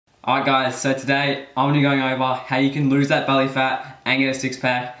Alright guys, so today I'm going to be going over how you can lose that belly fat and get a six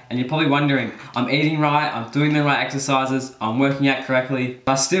pack. And you're probably wondering, I'm eating right, I'm doing the right exercises, I'm working out correctly,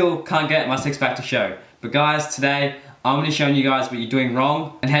 but I still can't get my six pack to show. But guys, today I'm going to be showing you guys what you're doing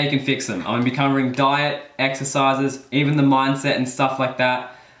wrong and how you can fix them. I'm going to be covering diet, exercises, even the mindset and stuff like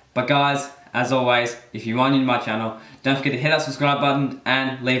that. But guys, as always, if you are new to my channel, don't forget to hit that subscribe button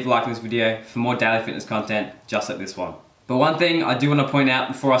and leave a like on this video for more daily fitness content just like this one. But one thing I do want to point out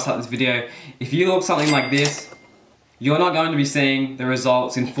before I start this video, if you look something like this, you're not going to be seeing the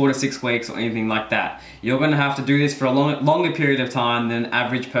results in 4 to 6 weeks or anything like that. You're going to have to do this for a longer period of time than an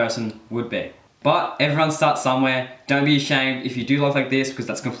average person would be. But everyone starts somewhere. Don't be ashamed if you do look like this, because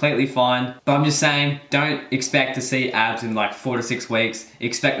that's completely fine. But I'm just saying, don't expect to see abs in like 4 to 6 weeks.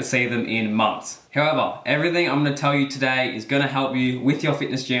 Expect to see them in months. However, everything I'm going to tell you today is going to help you with your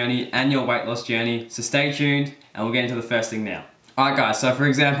fitness journey and your weight loss journey. So stay tuned and we'll get into the first thing now. Alright guys, so for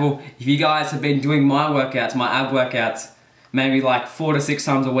example, if you guys have been doing my workouts, my ab workouts, maybe like 4 to 6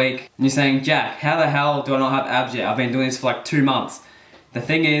 times a week, and you're saying, Jack, how the hell do I not have abs yet? I've been doing this for like 2 months. The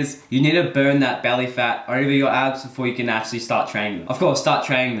thing is, you need to burn that belly fat over your abs before you can actually start training them. Of course, start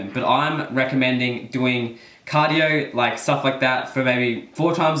training them, but I'm recommending doing cardio, like stuff like that, for maybe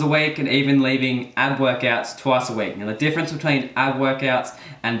 4 times a week, and even leaving ab workouts twice a week. Now the difference between ab workouts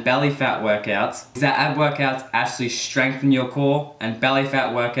and belly fat workouts is that ab workouts actually strengthen your core, and belly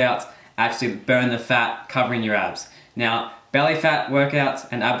fat workouts actually burn the fat covering your abs. Now, belly fat workouts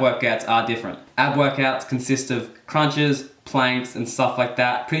and ab workouts are different. Ab workouts consist of crunches, planks and stuff like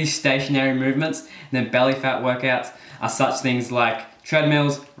that, pretty stationary movements. And then belly fat workouts are such things like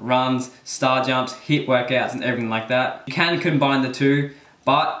treadmills, runs, star jumps, HIIT workouts and everything like that. You can combine the two,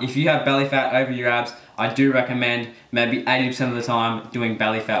 but if you have belly fat over your abs, I do recommend maybe 80% of the time doing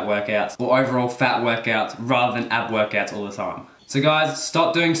belly fat workouts or overall fat workouts rather than ab workouts all the time. So guys,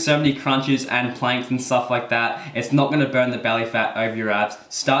 stop doing so many crunches and planks and stuff like that. It's not gonna burn the belly fat over your abs.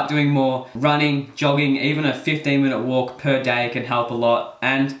 Start doing more running, jogging, even a 15-minute walk per day can help a lot.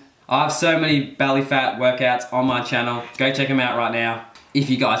 And I have so many belly fat workouts on my channel. Go check them out right now if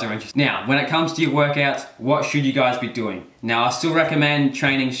you guys are interested. Now, when it comes to your workouts, what should you guys be doing? Now, I still recommend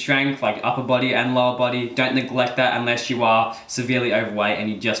training strength, like upper body and lower body. Don't neglect that unless you are severely overweight and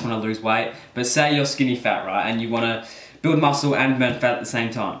you just wanna lose weight. But say you're skinny fat, right? And you wanna build muscle and burn fat at the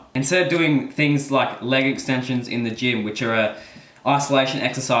same time. Instead of doing things like leg extensions in the gym, which are a isolation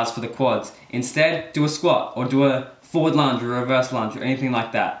exercise for the quads, instead do a squat or do a forward lunge or a reverse lunge or anything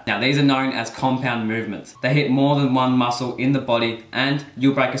like that. Now these are known as compound movements. They hit more than one muscle in the body and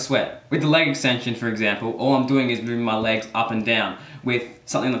you'll break a sweat. With the leg extension, for example, all I'm doing is moving my legs up and down. With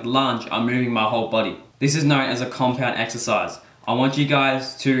something like lunge, I'm moving my whole body. This is known as a compound exercise. I want you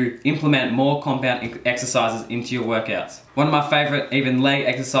guys to implement more compound exercises into your workouts. One of my favorite even leg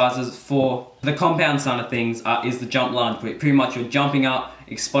exercises for the compound side of things is the jump lunge. Pretty much you're jumping up,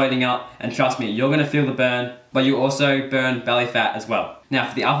 exploding up, and trust me, you're gonna feel the burn, but you also burn belly fat as well. Now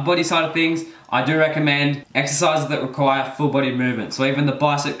for the upper body side of things, I do recommend exercises that require full body movement. So even the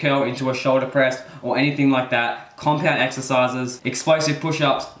bicep curl into a shoulder press or anything like that, compound exercises, explosive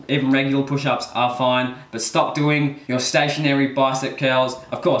push-ups, even regular push-ups are fine, but stop doing your stationary bicep curls.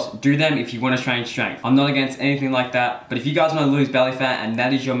 Of course, do them if you want to train strength. I'm not against anything like that, but if you guys want to lose belly fat and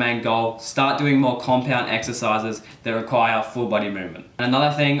that is your main goal, start doing more compound exercises that require full body movement. And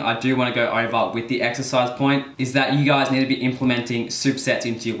another thing I do want to go over with the exercise point is that you guys need to be implementing supersets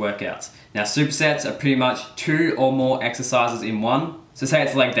into your workouts. Now supersets are pretty much 2 or more exercises in one. So say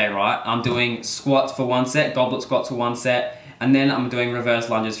it's leg day, right? I'm doing squats for 1 set, goblet squats for 1 set, and then I'm doing reverse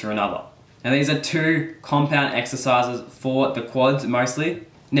lunges for another. Now these are 2 compound exercises for the quads mostly.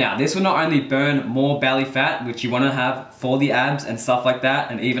 Now this will not only burn more belly fat, which you want to have for the abs and stuff like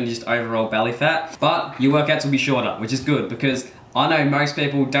that, and even just overall belly fat, but your workouts will be shorter, which is good because I know most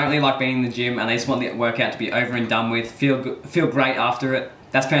people don't really like being in the gym and they just want the workout to be over and done with, feel great after it.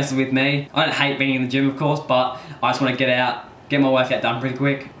 That's personally with me. I don't hate being in the gym, of course, but I just want to get out, get my workout done pretty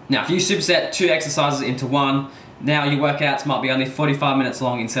quick. Now, if you superset 2 exercises into one, now your workouts might be only 45 minutes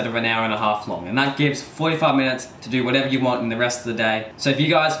long instead of an hour and a half long. And that gives 45 minutes to do whatever you want in the rest of the day. So if you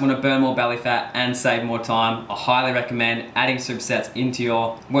guys want to burn more belly fat and save more time, I highly recommend adding supersets into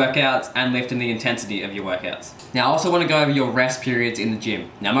your workouts and lifting the intensity of your workouts. Now, I also want to go over your rest periods in the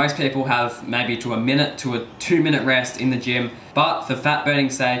gym. Now, most people have maybe to a minute to a 2-minute rest in the gym, but for fat burning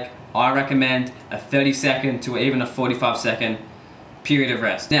sake, I recommend a 30-second to even a 45-second period of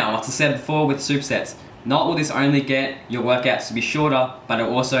rest. Now, as I said before with supersets, not will this only get your workouts to be shorter, but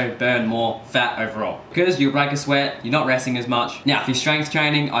it'll also burn more fat overall. Because you'll break a sweat, you're not resting as much. Now, if you're strength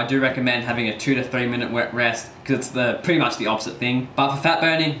training, I do recommend having a 2 to 3 minute rest, because it's pretty much the opposite thing. But for fat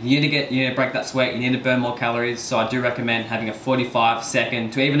burning, you need to break that sweat, you need to burn more calories, so I do recommend having a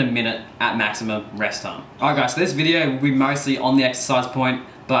 45-second to even a minute at maximum rest time. Alright guys, so this video will be mostly on the exercise point,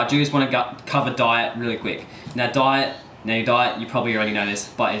 but I do just want to cover diet really quick. Now your diet, you probably already know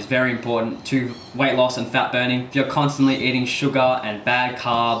this, but it's very important to weight loss and fat burning. If you're constantly eating sugar and bad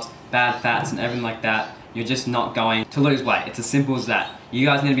carbs, bad fats and everything like that, you're just not going to lose weight. It's as simple as that. You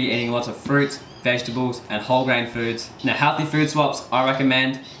guys need to be eating lots of fruits, vegetables, and whole grain foods. Now, healthy food swaps I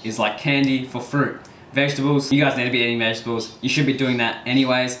recommend is like candy for fruit. Vegetables, you guys need to be eating vegetables. You should be doing that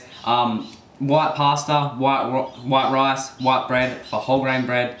anyways. White pasta, white rice, white bread for whole grain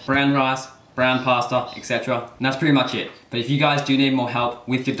bread, brown rice, brown pasta, etc. And that's pretty much it. But if you guys do need more help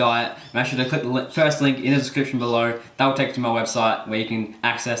with your diet, make sure to click the first link in the description below. That will take you to my website where you can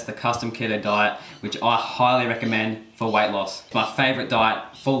access the custom keto diet, which I highly recommend for weight loss. It's my favorite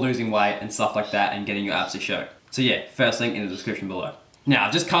diet for losing weight and stuff like that and getting your abs to show. So yeah, first link in the description below. Now,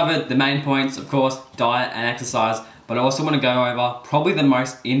 I've just covered the main points, of course, diet and exercise, but I also want to go over probably the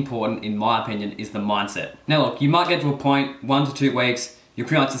most important, in my opinion, is the mindset. Now look, you might get to a point, 1 to 2 weeks, you're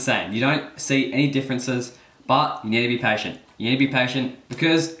pretty much the same. You don't see any differences, but you need to be patient. You need to be patient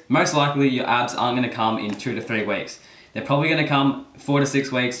because most likely your abs aren't going to come in 2 to 3 weeks. They're probably going to come 4 to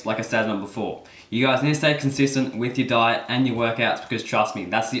 6 weeks, like I said before. You guys need to stay consistent with your diet and your workouts because trust me,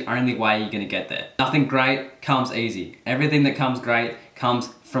 that's the only way you're going to get there. Nothing great comes easy. Everything that comes great comes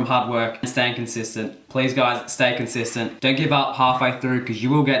from hard work and staying consistent. Please guys, stay consistent. Don't give up halfway through because you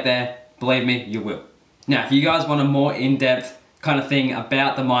will get there. Believe me, you will. Now, if you guys want a more in-depth kind of thing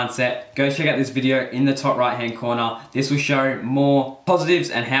about the mindset, go check out this video in the top right hand corner. This will show more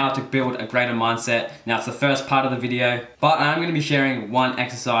positives and how to build a greater mindset. Now, it's the first part of the video, but I'm going to be sharing one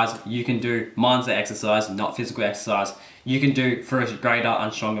exercise you can do, mindset exercise, not physical exercise, you can do for a greater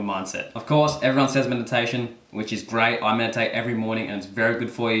and stronger mindset. Of course, everyone says meditation, which is great. I meditate every morning and it's very good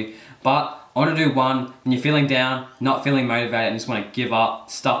for you, but I want to do one when you're feeling down, not feeling motivated and just want to give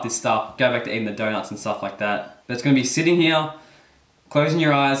up, stuff this stuff, go back to eating the donuts and stuff like that. But it's going to be sitting here, closing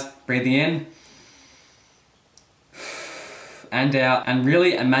your eyes, breathing in and out, and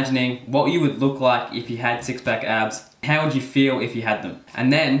really imagining what you would look like if you had six-pack abs. How would you feel if you had them?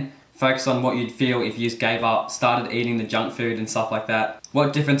 And then focus on what you'd feel if you just gave up, started eating the junk food and stuff like that.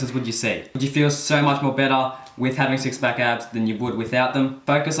 What differences would you see? Would you feel so much more better with having six-pack abs than you would without them?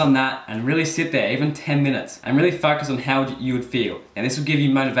 Focus on that and really sit there, even 10 minutes, and really focus on how you would feel. And this will give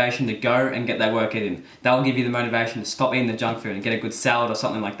you motivation to go and get that workout in. That will give you the motivation to stop eating the junk food and get a good salad or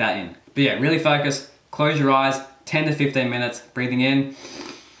something like that in. But yeah, really focus, close your eyes, 10 to 15 minutes, breathing in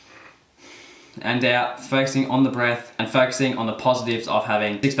and out, focusing on the breath and focusing on the positives of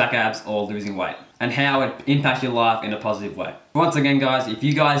having six-pack abs or losing weight and how it impacts your life in a positive way. Once again guys, if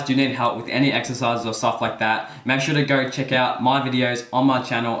you guys do need help with any exercises or stuff like that, make sure to go check out my videos on my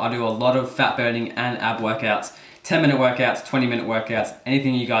channel. I do a lot of fat burning and ab workouts, 10-minute workouts, 20-minute workouts,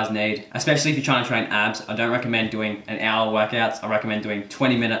 anything you guys need. Especially if you're trying to train abs, I don't recommend doing an hour workouts. I recommend doing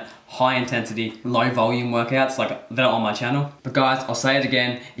 20-minute high intensity, low volume workouts like that are on my channel. But guys, I'll say it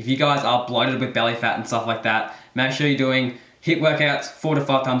again, if you guys are bloated with belly fat and stuff like that, make sure you're doing HIIT workouts 4 to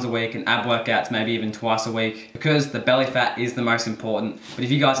 5 times a week and ab workouts maybe even twice a week because the belly fat is the most important. But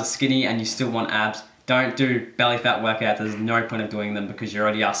if you guys are skinny and you still want abs, don't do belly fat workouts. There's no point of doing them because you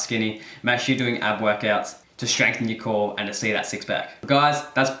already are skinny. Make sure you're doing ab workouts to strengthen your core and to see that six-pack. Guys,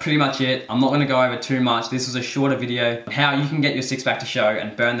 that's pretty much it. I'm not going to go over too much. This was a shorter video on how you can get your six-pack to show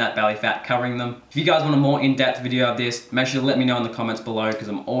and burn that belly fat covering them. If you guys want a more in-depth video of this, make sure to let me know in the comments below because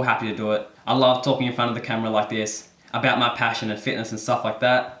I'm all happy to do it. I love talking in front of the camera like this about my passion and fitness and stuff like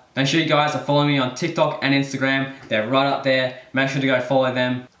that. Make sure you guys are following me on TikTok and Instagram. They're right up there. Make sure to go follow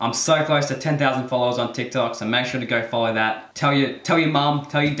them. I'm so close to 10,000 followers on TikTok, so make sure to go follow that. Tell your mum,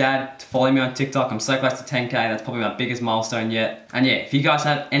 tell your dad to follow me on TikTok. I'm so close to 10K. That's probably my biggest milestone yet. And yeah, if you guys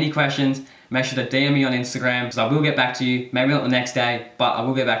have any questions, make sure to DM me on Instagram because I will get back to you. Maybe not the next day, but I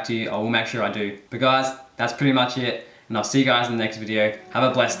will get back to you. I will make sure I do. But guys, that's pretty much it. And I'll see you guys in the next video. Have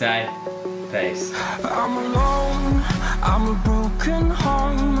a blessed day. Peace. I'm alone, I'm a broken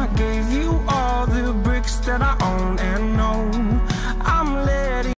home. I gave